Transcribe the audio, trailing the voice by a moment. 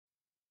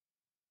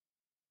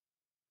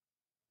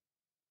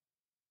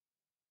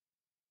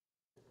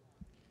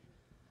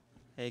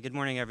Hey, good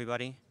morning,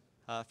 everybody.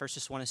 First,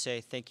 just want to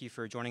say thank you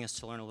for joining us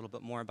to learn a little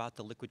bit more about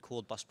the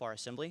liquid-cooled busbar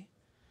assembly.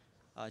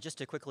 Just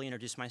to quickly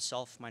introduce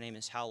myself, my name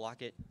is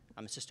Loket.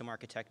 I'm a system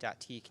architect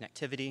at TE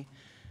Connectivity.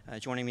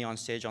 Joining me on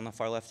stage on the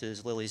far left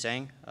is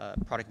Zhang,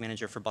 product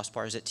manager for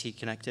busbars at TE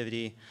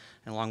Connectivity,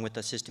 and along with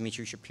us is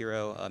Dmitriy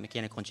Shapiro, a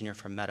mechanical engineer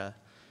from Meta.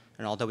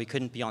 And although we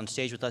couldn't be on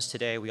stage with us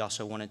today, we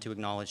also wanted to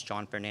acknowledge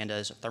John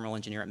Fernandez, a thermal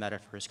engineer at Meta,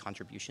 for his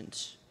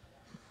contributions.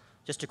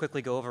 Just to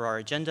quickly go over our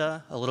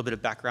agenda, a little bit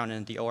of background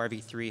in the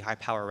ORv3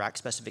 high-power rack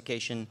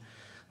specification.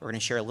 We're going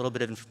to share a little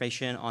bit of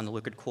information on the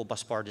liquid-cooled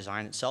busbar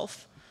design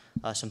itself,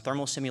 some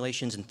thermal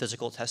simulations and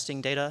physical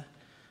testing data,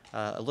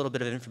 a little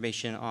bit of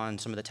information on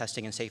some of the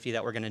testing and safety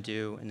that we're going to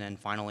do, and then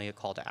finally a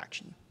call to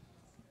action.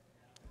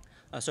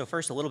 So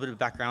first, a little bit of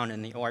background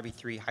in the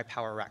ORv3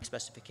 high-power rack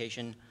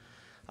specification.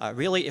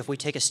 Really, if we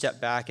take a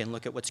step back and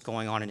look at what's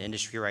going on in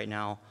industry right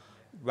now,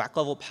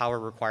 rack-level power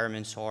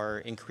requirements are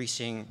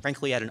increasing,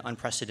 frankly, at an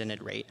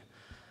unprecedented rate.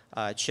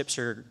 Chips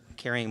are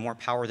carrying more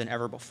power than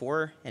ever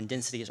before, and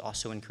density is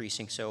also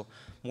increasing. So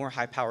more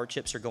high-power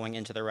chips are going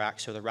into the rack,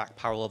 so the rack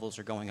power levels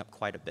are going up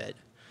quite a bit.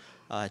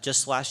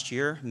 Just last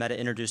year, Meta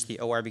introduced the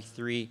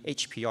ORv3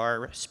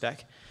 HPR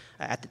spec.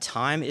 At the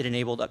time, it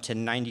enabled up to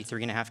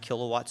 93.5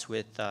 kilowatts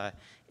with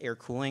air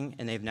cooling,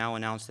 and they've now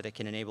announced that it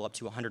can enable up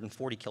to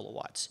 140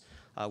 kilowatts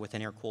with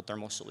an air-cooled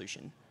thermal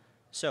solution.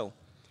 So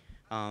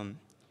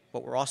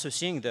what we're also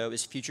seeing, though,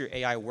 is future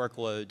AI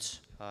workloads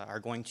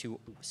are going to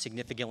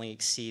significantly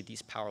exceed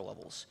these power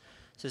levels.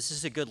 So this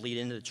is a good lead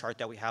into the chart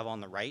that we have on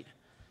the right.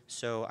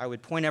 So I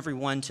would point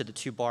everyone to the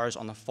two bars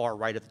on the far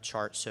right of the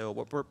chart. So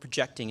what we're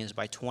projecting is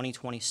by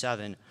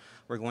 2027,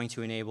 we're going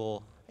to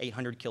enable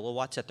 800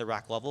 kilowatts at the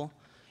rack level.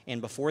 And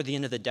before the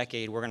end of the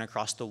decade, we're going to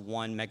cross the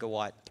 1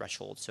 megawatt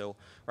threshold. So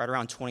right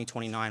around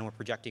 2029, we're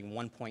projecting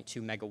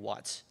 1.2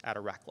 megawatts at a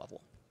rack level.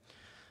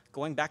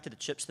 Going back to the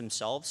chips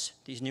themselves,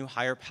 these new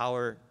higher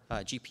power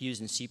GPUs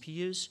and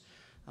CPUs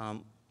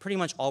pretty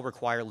much all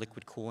require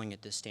liquid cooling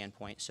at this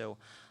standpoint. So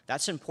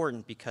that's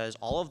important because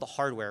all of the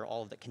hardware,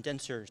 all of the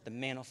condensers, the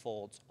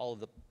manifolds, all of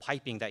the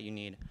piping that you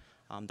need,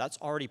 that's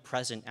already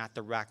present at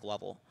the rack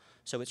level.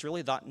 So it's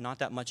really not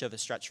that much of a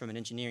stretch from an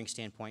engineering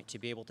standpoint to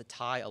be able to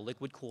tie a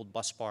liquid-cooled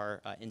busbar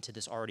into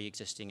this already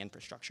existing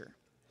infrastructure.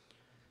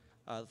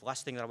 The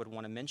last thing that I would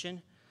want to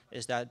mention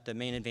is that the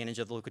main advantage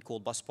of the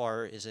liquid-cooled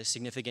busbar is a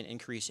significant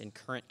increase in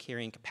current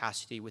carrying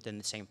capacity within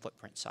the same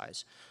footprint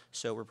size.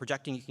 So we're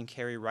projecting you can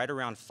carry right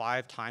around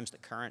 5 times the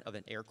current of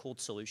an air-cooled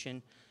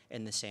solution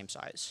in the same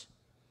size.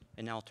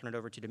 And now I'll turn it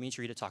over to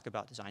Dmitry to talk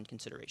about design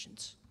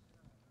considerations.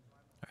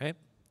 All right,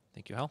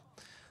 thank you, Hal.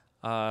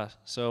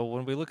 So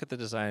when we look at the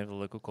design of the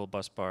liquid-cooled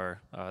busbar,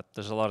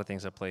 there's a lot of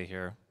things at play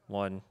here.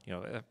 One,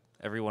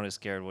 everyone is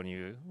scared when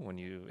you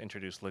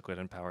introduce liquid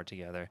and power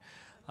together.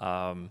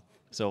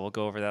 So we'll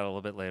go over that a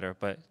little bit later.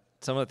 But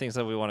some of the things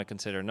that we want to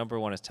consider, number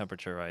one is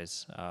temperature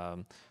rise.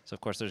 So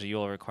of course, there's a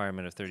UL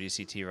requirement of 30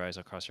 CT rise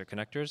across your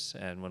connectors.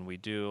 And when we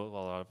do a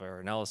lot of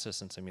our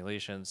analysis and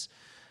simulations,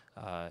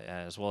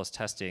 as well as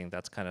testing,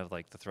 that's kind of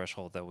like the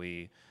threshold that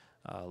we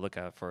look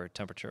at for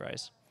temperature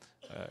rise.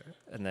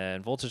 And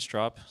then voltage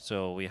drop.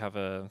 So we have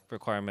a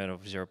requirement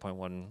of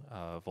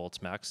 0.1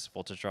 volts max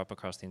voltage drop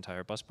across the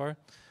entire busbar.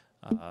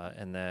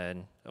 And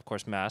then, of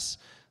course, mass.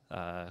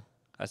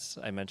 As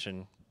I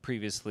mentioned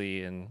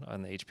previously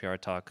on the HPR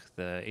talk,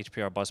 the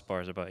HPR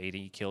busbar is about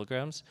 80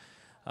 kilograms.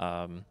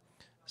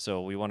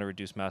 So we want to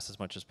reduce mass as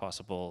much as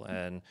possible.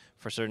 And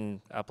for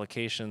certain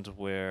applications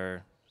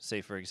where,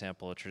 say, for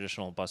example, a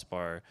traditional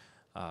busbar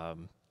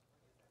an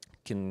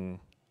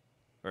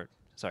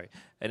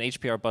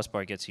HPR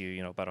busbar gets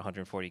you, about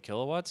 140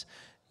 kilowatts.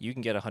 You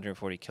can get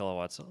 140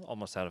 kilowatts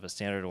almost out of a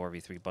standard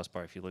ORv3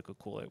 busbar if you liquid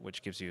cool it,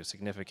 which gives you a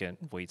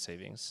significant weight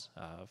savings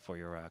for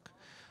your rack.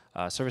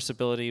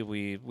 Serviceability,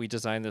 we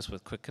designed this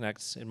with quick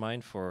connects in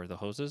mind for the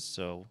hoses,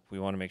 so we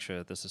want to make sure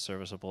that this is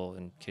serviceable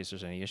in case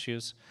there's any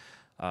issues.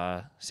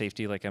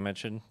 Safety, like I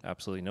mentioned,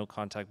 absolutely no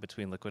contact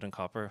between liquid and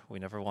copper. We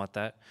never want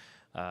that.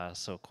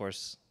 So of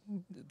course,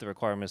 the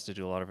requirement is to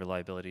do a lot of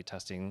reliability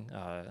testing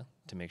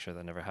to make sure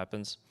that never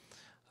happens.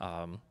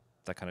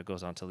 That kind of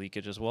goes on to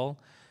leakage as well.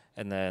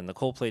 And then the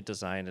cold plate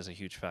design is a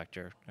huge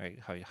factor, right?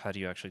 How do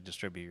you actually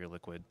distribute your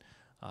liquid?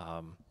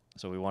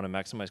 So we want to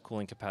maximize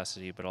cooling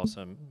capacity, but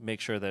also make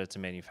sure that it's a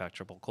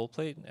manufacturable cold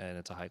plate and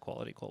it's a high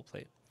quality cold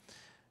plate.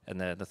 And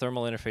then the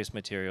thermal interface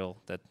material,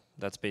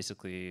 that's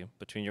basically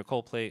between your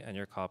cold plate and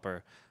your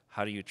copper.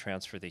 How do you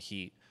transfer the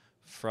heat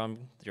from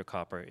your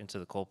copper into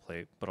the cold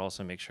plate, but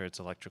also make sure it's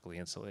electrically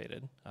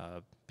insulated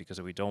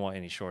because we don't want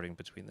any shorting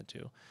between the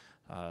two.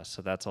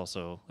 So that's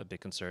also a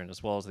big concern,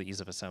 as well as the ease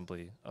of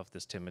assembly of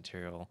this tin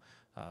material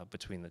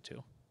between the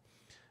two.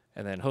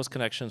 And then host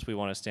connections, we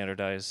want to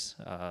standardize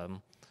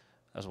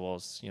as well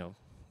as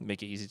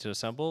make it easy to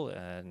assemble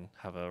and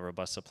have a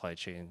robust supply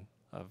chain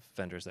of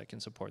vendors that can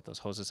support those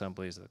hose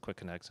assemblies, the quick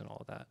connects, and all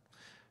of that.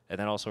 And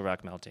then also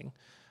rack mounting.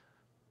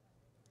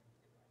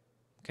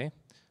 Okay,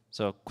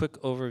 so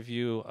quick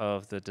overview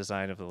of the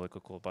design of the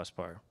liquid-cooled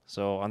busbar.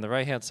 So on the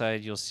right-hand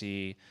side, you'll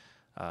see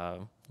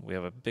We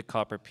have a big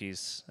copper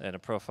piece and a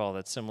profile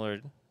that's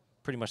similar,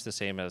 pretty much the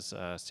same as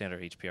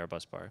standard HPR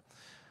busbar.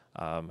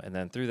 And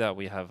then through that,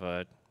 we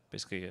have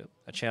basically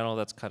a channel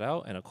that's cut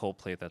out and a cold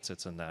plate that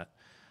sits in that.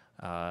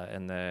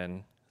 And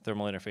then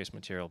thermal interface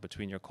material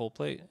between your cold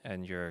plate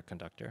and your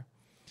conductor.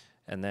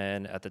 And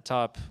then at the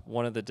top,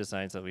 one of the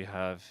designs that we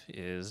have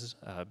is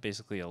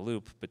basically a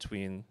loop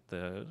between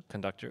the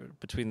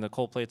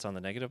cold plates on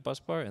the negative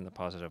busbar and the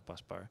positive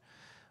busbar.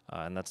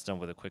 And that's done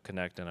with a quick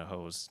connect and a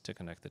hose to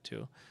connect the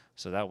two.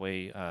 So that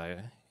way,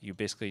 you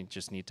basically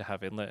just need to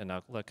have inlet and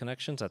outlet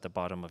connections at the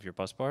bottom of your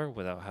busbar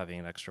without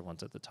having extra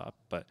ones at the top.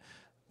 But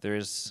there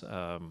is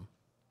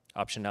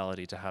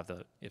optionality to have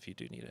that if you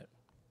do need it.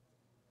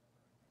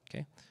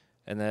 Okay,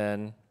 and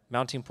then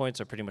mounting points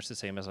are pretty much the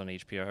same as on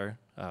HPR,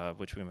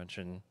 which we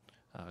mentioned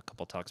a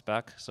couple talks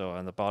back. So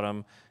on the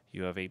bottom,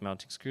 you have 8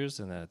 mounting screws,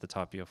 and then at the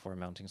top, you have 4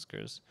 mounting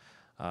screws.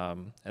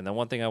 And then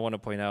one thing I want to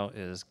point out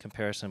is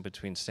comparison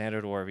between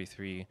standard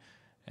ORv3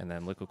 and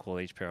then liquid-cooled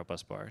HPR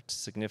busbar. It's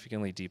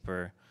significantly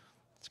deeper,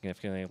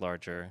 significantly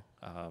larger,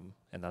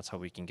 and that's how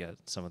we can get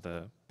some of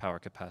the power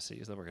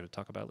capacities that we're going to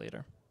talk about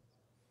later.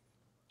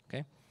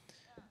 Okay.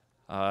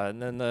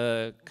 And then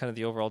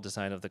the overall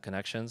design of the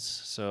connections.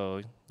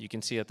 So you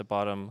can see at the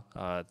bottom,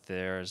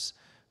 there's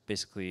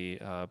basically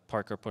a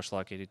Parker push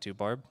lock 82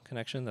 barb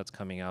connection that's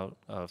coming out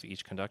of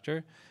each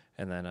conductor,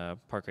 and then a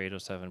Parker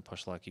 807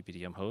 push lock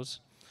EPDM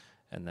hose,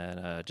 and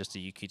then just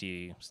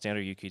a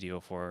standard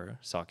UQD04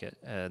 socket.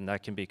 And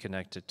that can be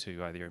connected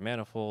to either your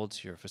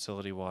manifolds, your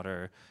facility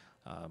water.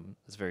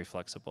 It's very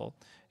flexible.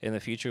 In the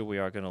future, we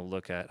are going to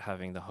look at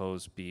having the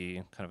hose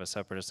be kind of a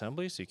separate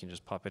assembly, so you can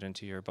just pop it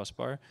into your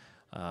busbar.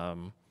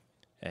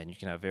 And you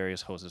can have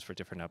various hoses for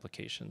different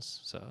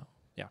applications. So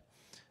yeah,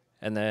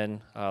 and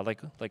then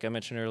like I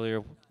mentioned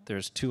earlier,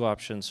 there's 2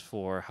 options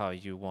for how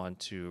you want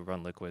to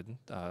run liquid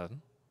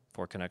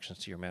for connections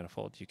to your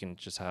manifold. You can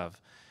just have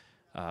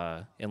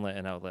inlet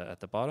and outlet at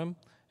the bottom,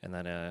 and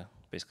then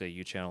basically a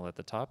U-channel at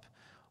the top,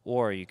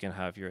 or you can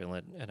have your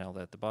inlet and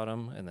outlet at the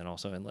bottom, and then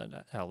also inlet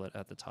and outlet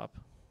at the top.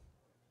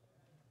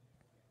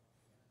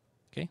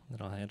 Okay,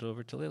 then I'll hand it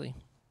over to Lily.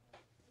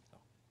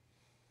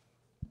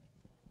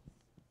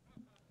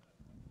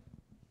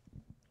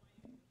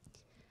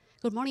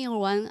 Good morning,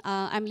 everyone.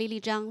 I'm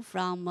Lily Zhang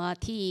from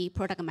TE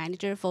Product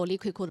Manager for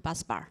liquid-cooled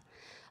busbar.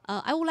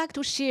 I would like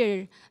to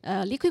share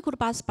liquid-cooled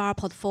busbar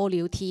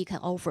portfolio TE can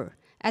offer.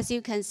 As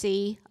you can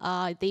see,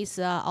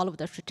 all of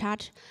the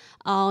chart.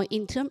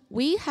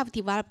 We have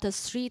developed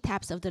 3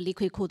 types of the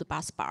liquid-cooled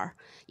busbar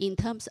in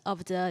terms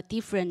of the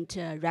different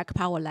rack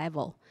power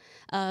level.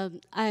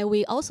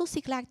 We also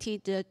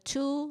selected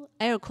 2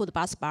 air-cooled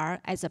busbar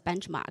as a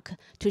benchmark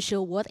to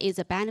show what is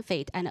the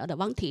benefit and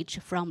advantage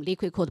from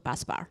liquid-cooled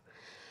busbar.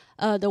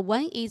 The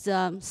one is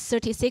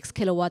 36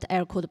 kilowatt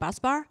air-cooled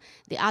busbar.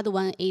 The other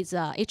one is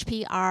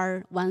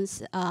HPR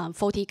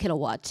 40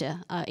 kilowatt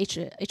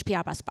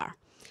HPR busbar.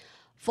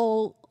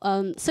 For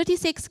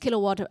 36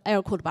 kilowatt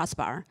air-cooled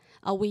busbar,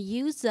 we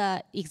use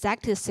the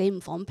exact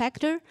same form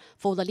factor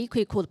for the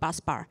liquid-cooled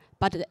busbar,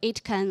 but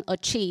it can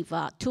achieve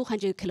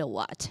 200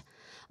 kilowatt.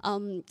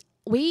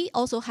 We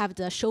also have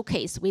the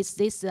showcase with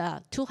this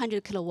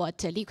 200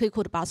 kilowatt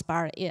liquid-cooled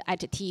busbar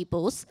at TE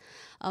booth.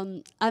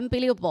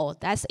 Unbelievable,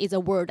 that is a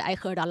word I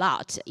heard a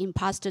lot in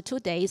past 2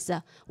 days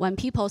when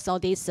people saw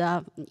this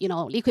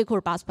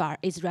liquid-cooled busbar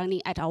is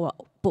running at our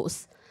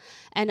booth.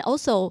 And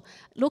also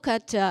look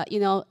at,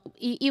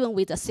 even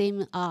with the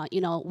same,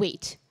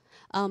 weight.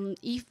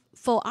 If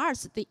for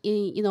us, the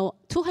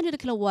 200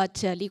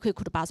 kilowatt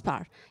liquid-cooled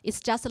busbar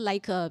is just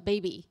like a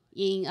baby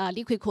in a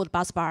liquid-cooled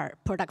busbar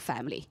product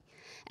family.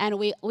 And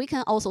we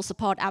can also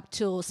support up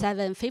to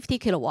 750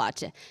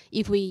 kilowatt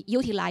if we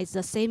utilize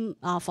the same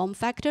form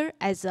factor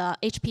as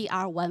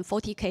HPR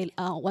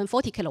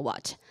 140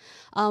 kilowatt.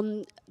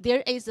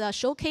 There is a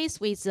showcase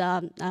with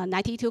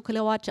 92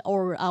 kilowatt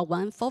or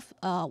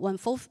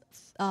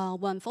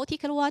 140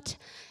 kilowatt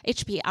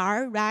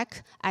HPR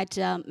rack at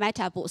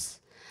Meta booth.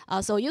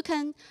 So you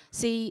can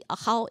see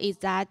how is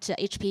that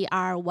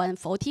HPR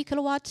 140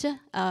 kilowatt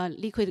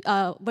liquid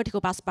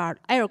vertical busbar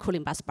air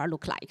cooling busbar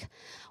look like.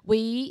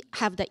 We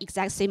have the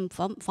exact same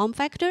form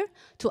factor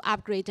to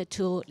upgrade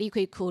to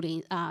liquid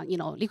cooling,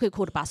 liquid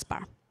cooled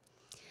busbar.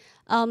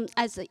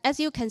 As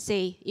you can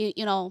see,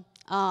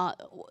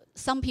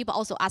 some people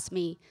also ask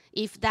me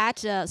if that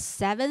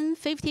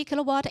 750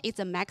 kilowatt is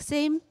the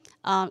maximum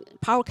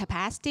power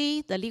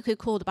capacity the liquid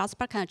cooled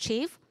busbar can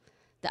achieve.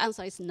 The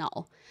answer is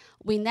no.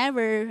 We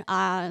never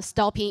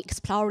stopping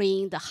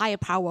exploring the higher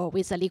power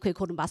with the liquid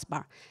cooled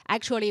busbar.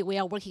 Actually, we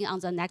are working on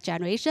the next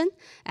generation,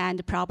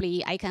 and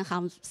probably I can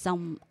have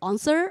some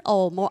answer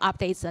or more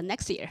updates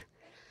next year.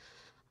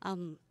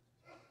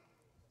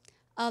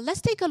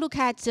 Let's take a look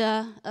at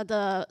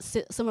the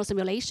thermal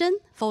simulation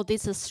for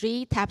these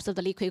 3 types of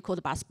the liquid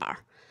cooled busbar.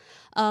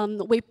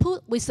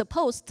 We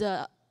suppose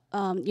the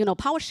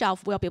power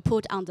shelf will be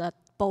put on the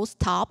both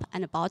top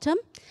and bottom.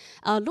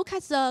 Look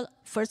at the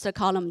first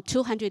column,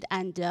 200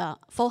 and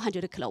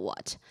 400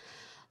 kilowatt.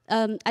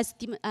 As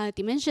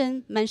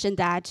Dimension mentioned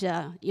that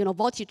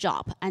voltage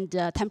drop and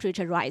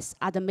temperature rise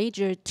are the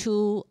major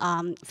two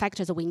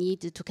factors we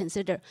need to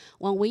consider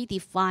when we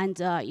define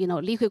the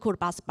liquid-cooled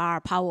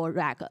busbar power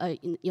rack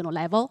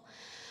level.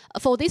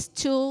 For this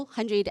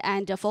 200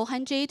 and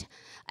 400,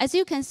 as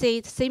you can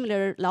see,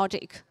 similar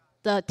logic.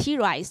 The T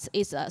rise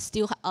is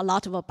still a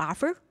lot of a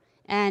buffer.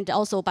 And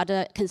also, but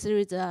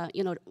consider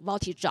the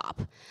voltage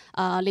drop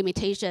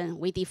limitation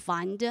we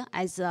defined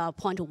as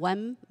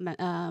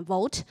 0.1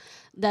 volt.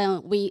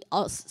 Then we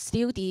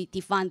still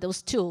define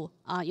those two,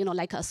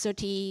 like a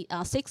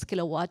 36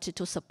 kilowatt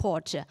to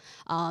support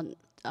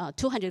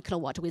 200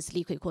 kilowatt with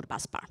liquid-cooled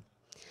busbar.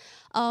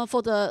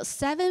 For the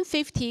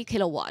 750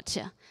 kilowatt,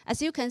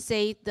 as you can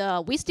see,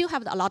 we still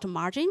have a lot of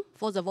margin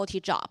for the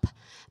voltage drop,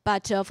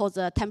 but for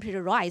the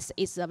temperature rise,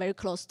 it's very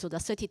close to the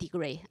 30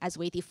 degree as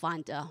we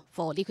defined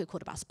for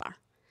liquid-cooled busbar.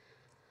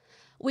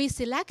 We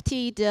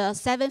selected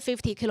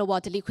 750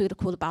 kilowatt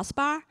liquid-cooled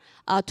busbar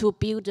to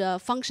build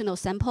functional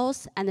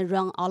samples and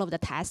run all of the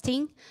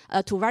testing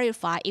to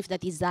verify if the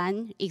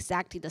design is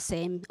exactly the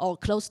same or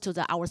close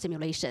to our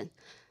simulation.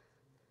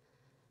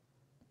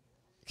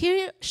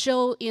 Here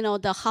show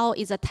how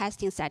is the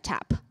testing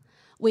setup.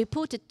 We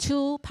put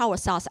two power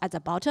sources at the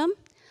bottom.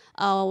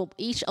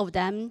 Each of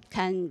them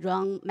can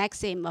run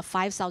maximum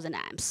 5,000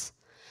 amps.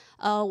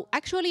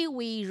 Actually,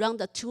 we run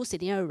the two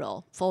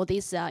scenarios for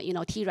this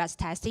T-res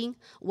testing.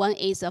 One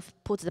is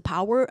put the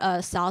power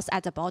source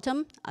at the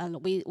bottom.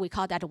 We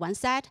call that one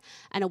side.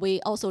 And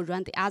we also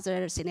run the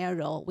other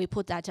scenario. We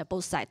put that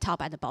both sides, top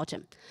and the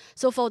bottom.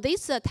 So for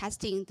this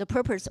testing,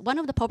 one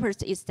of the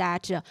purposes is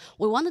that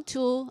we wanted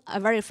to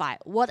verify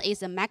what is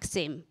the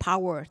maximum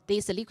power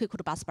this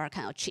liquid-cooled busbar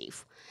can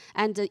achieve.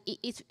 And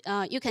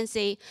you can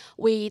see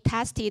we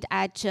tested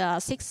at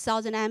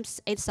 6,000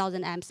 amps,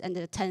 8,000 amps,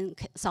 and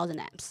 10,000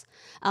 amps.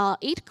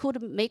 It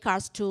could make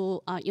us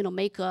to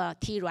make a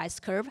T-rise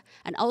curve.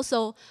 And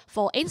also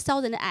for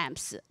 8,000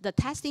 amps, the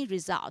testing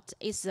result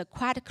is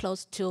quite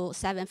close to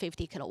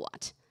 750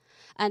 kilowatt.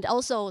 And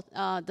also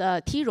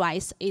the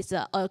T-rise is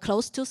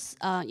close to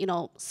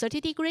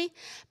 30 degree.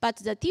 But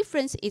the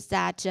difference is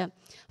that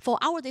for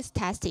this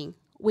testing,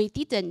 we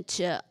didn't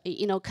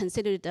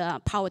consider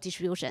the power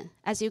distribution.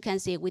 As you can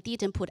see, we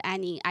didn't put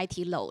any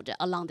IT load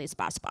along this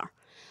busbar.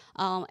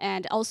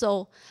 And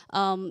also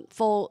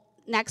for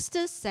next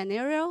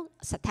scenario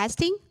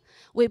testing,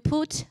 we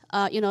put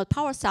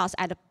power source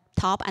at the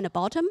top and the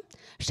bottom,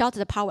 short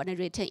the power and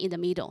return in the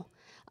middle.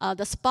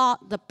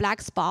 The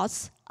black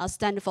spots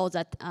stand for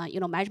the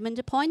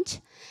measurement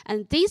point,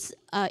 and this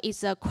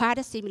is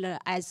quite similar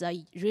as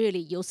a really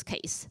use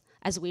case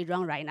as we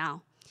run right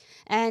now.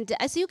 And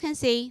as you can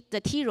see,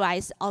 the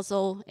T-rise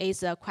also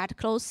is quite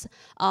close.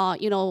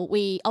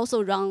 We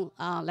also run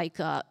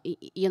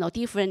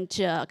different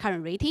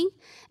current rating,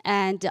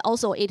 and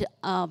also it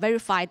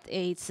verified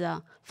it's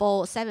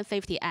for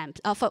 750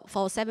 amps,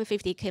 for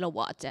 750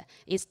 kilowatt.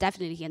 It's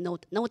definitely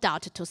no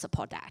doubt to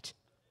support that.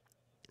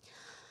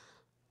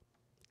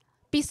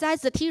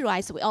 Besides the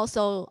T-rise, we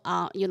also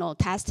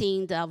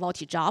testing the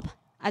voltage drop.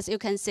 As you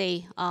can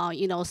see,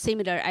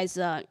 similar as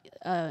a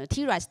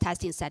T-res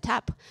testing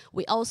setup,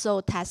 we also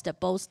test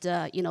both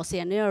the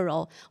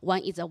scenario.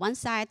 One is a one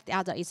side, the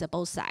other is a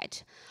both side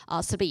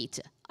split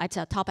at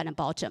the top and the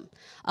bottom.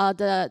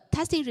 The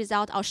testing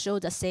result will show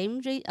the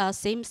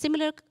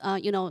similar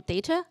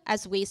data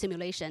as we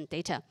simulation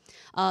data.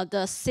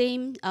 The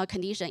same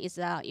condition is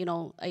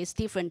is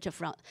different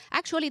from.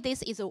 Actually,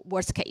 this is a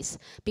worst case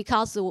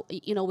because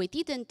we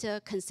didn't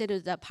consider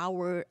the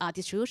power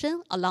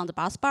distribution along the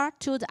busbar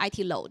to the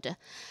IT load.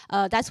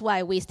 That's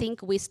why we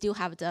think we still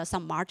have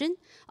some margin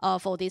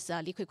for this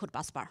liquid-cooled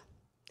busbar.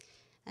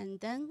 And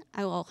then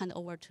I will hand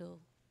over to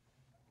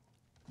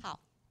Hao.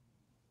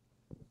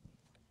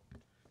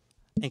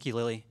 Thank you,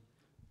 Lily.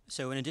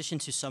 So in addition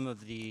to some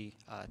of the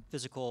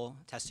physical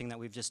testing that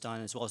we've just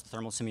done, as well as the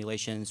thermal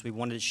simulations, we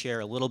wanted to share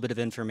a little bit of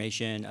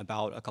information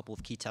about a couple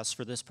of key tests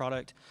for this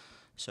product.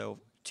 So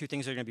two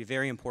things that are going to be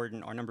very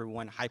important are, number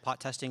one, high pot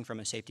testing from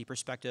a safety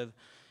perspective.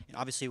 And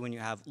obviously, when you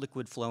have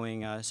liquid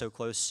flowing so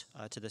close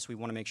to this, we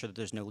want to make sure that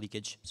there's no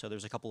leakage. So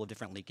there's a couple of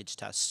different leakage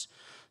tests.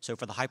 So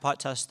for the high pot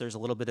test, there's a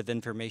little bit of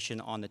information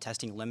on the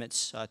testing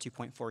limits,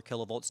 2.4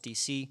 kilovolts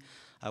DC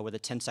with a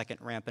 10-second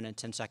ramp and a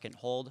 10-second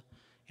hold.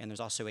 And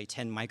there's also a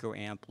 10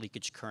 microamp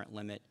leakage current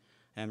limit.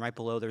 And right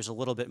below, there's a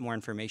little bit more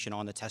information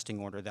on the testing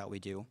order that we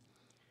do.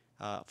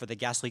 For the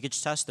gas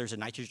leakage test, there's a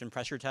nitrogen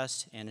pressure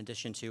test in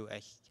addition to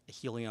a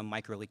helium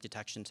microleak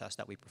detection test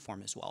that we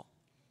perform as well.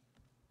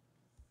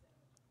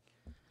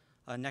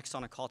 Next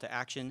on a call to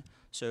action.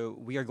 So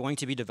we are going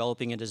to be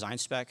developing a design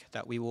spec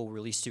that we will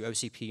release to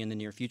OCP in the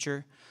near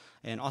future.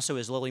 And also,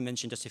 as Lily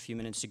mentioned just a few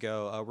minutes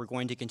ago, we're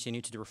going to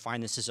continue to refine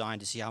this design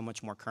to see how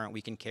much more current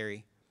we can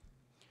carry.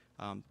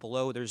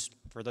 Below,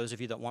 for those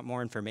of you that want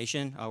more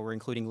information, we're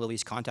including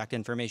Lily's contact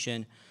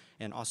information,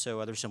 and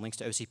also there's some links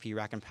to OCP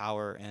Rack and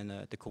Power and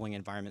the Cooling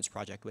Environments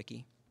Project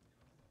Wiki.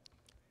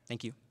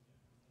 Thank you.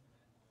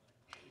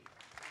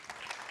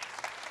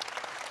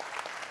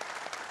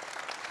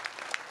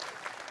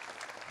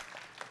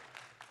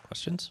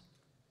 Questions?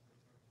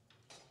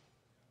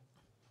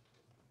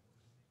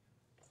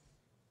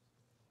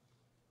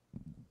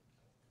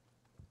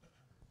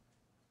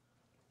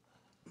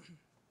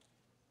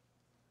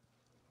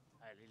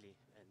 Hi, Lily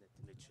and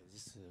Dmitry.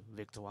 This is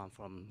Victor Wang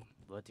from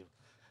Vertiv.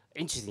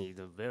 Interesting,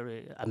 the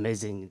very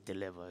amazing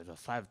deliver, the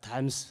 5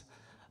 times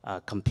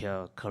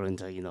compare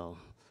current,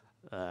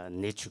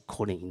 nature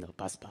cooling,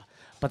 busbar.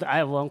 But I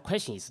have one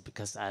question is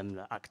because I'm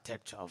the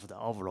architect of the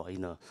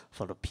overall,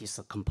 for the piece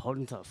of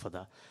component for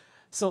the.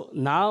 So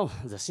now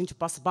the central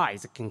busbar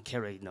is can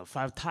carry,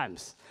 5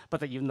 times.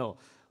 But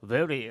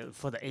very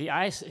for the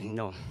AIs,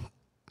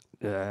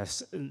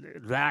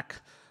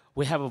 rack,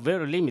 we have a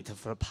very limited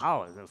for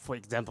power. For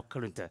example,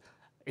 current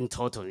in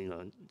total,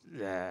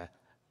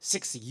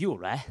 6U,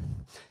 right?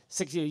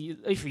 6U,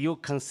 if you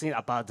consider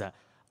about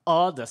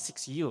all the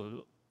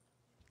 6U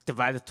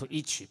divided to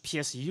each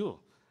PSU,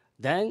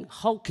 then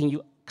how can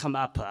you come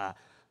up a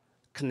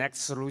connect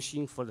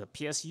solution for the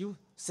PSU,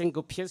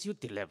 single PSU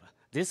deliver?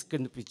 This is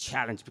going to be a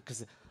challenge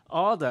because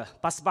all the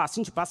busbar,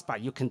 central busbar,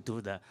 you can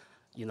do the,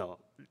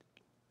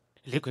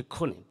 liquid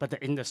cooling, but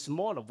in the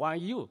smaller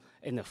 1U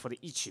and for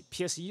each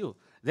PSU,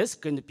 this is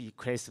going to be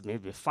crazy,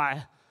 maybe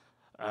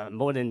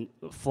more than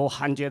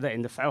 400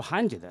 and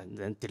 500, and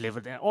then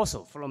delivered, and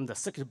also from the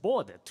circuit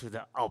board to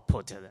the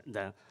output,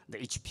 the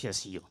each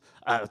PSU,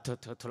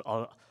 to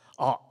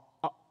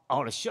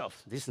all the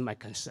shelf. This is my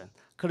concern.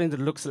 Currently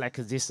looks like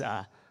this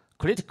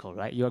critical,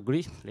 right? You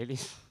agree, Lily?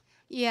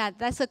 Yeah,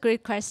 that's a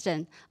great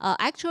question.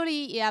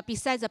 Actually, yeah,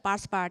 besides the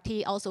busbar,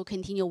 T also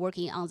continue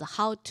working on the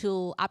how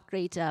to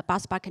upgrade the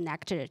busbar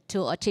connector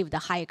to achieve the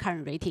higher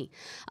current rating.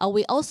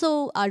 We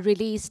also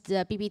released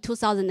the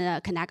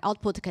BB2000 connect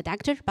output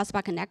connector,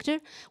 busbar connector,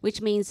 which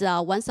means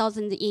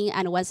 1,000 in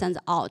and 1,000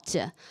 out.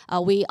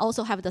 We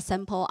also have the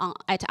sample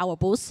at our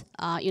booth.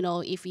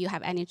 If you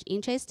have any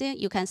interest,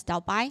 you can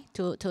stop by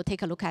to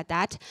take a look at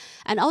that.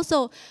 And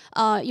also,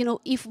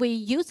 if we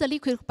use the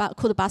liquid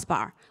cooled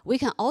busbar, we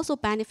can also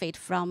benefit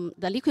from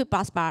the liquid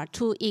busbar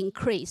to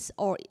increase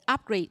or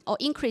upgrade or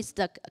increase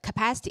the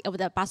capacity of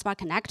the busbar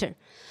connector.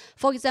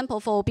 For example,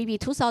 for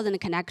BB2000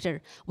 connector,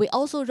 we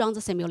also run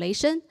the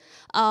simulation.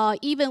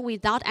 Even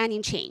without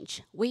any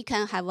change, we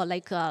can have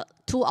like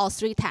 2 or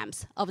 3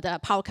 times of the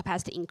power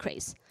capacity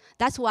increase.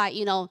 That's why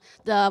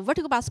the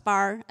vertical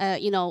busbar,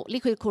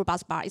 liquid cooled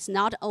busbar is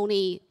not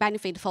only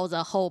benefit for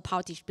the whole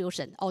power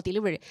distribution or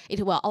delivery,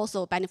 it will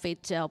also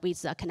benefit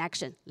with the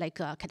connection, like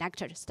a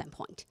connector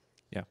standpoint.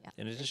 Yeah.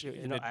 In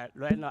addition,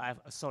 right now,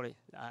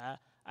 I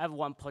have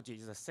one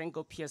project. Is a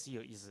single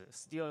PSU is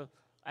still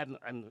I'm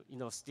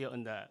still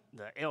in the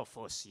Air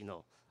Force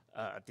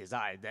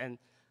design. Then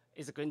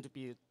it's going to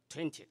be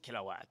 20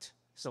 kilowatt.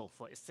 So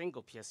for a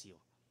single PSU,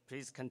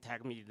 please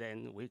contact me.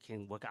 Then we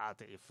can work out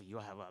if you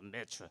have a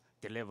match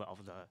deliver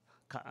of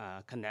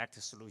the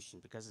connect solution,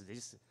 because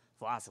this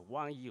for us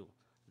 1U,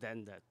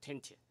 then the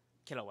 20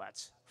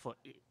 kilowatts for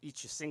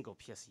each single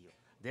PSU.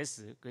 This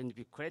is going to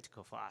be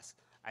critical for us.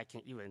 I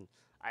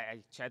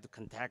try to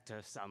contact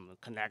some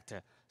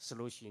connector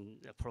solution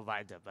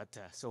provider, but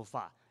so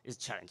far it's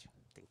challenging.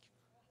 Thank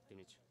you,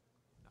 Dmitry.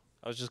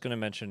 I was just going to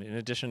mention, in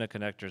addition to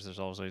connectors, there's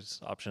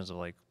always options of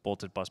like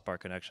bolted busbar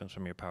connections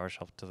from your power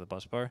shelf to the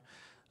busbar,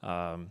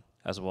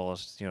 as well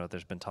as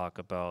there's been talk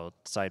about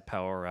side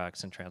power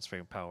racks and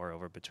transferring power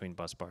over between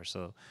busbars.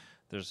 So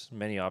there's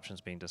many options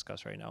being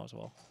discussed right now as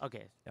well.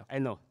 Okay, yeah. I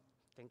know.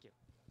 Thank you.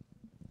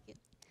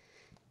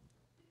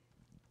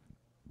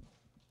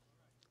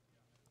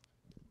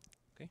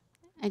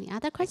 Any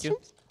other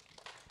questions?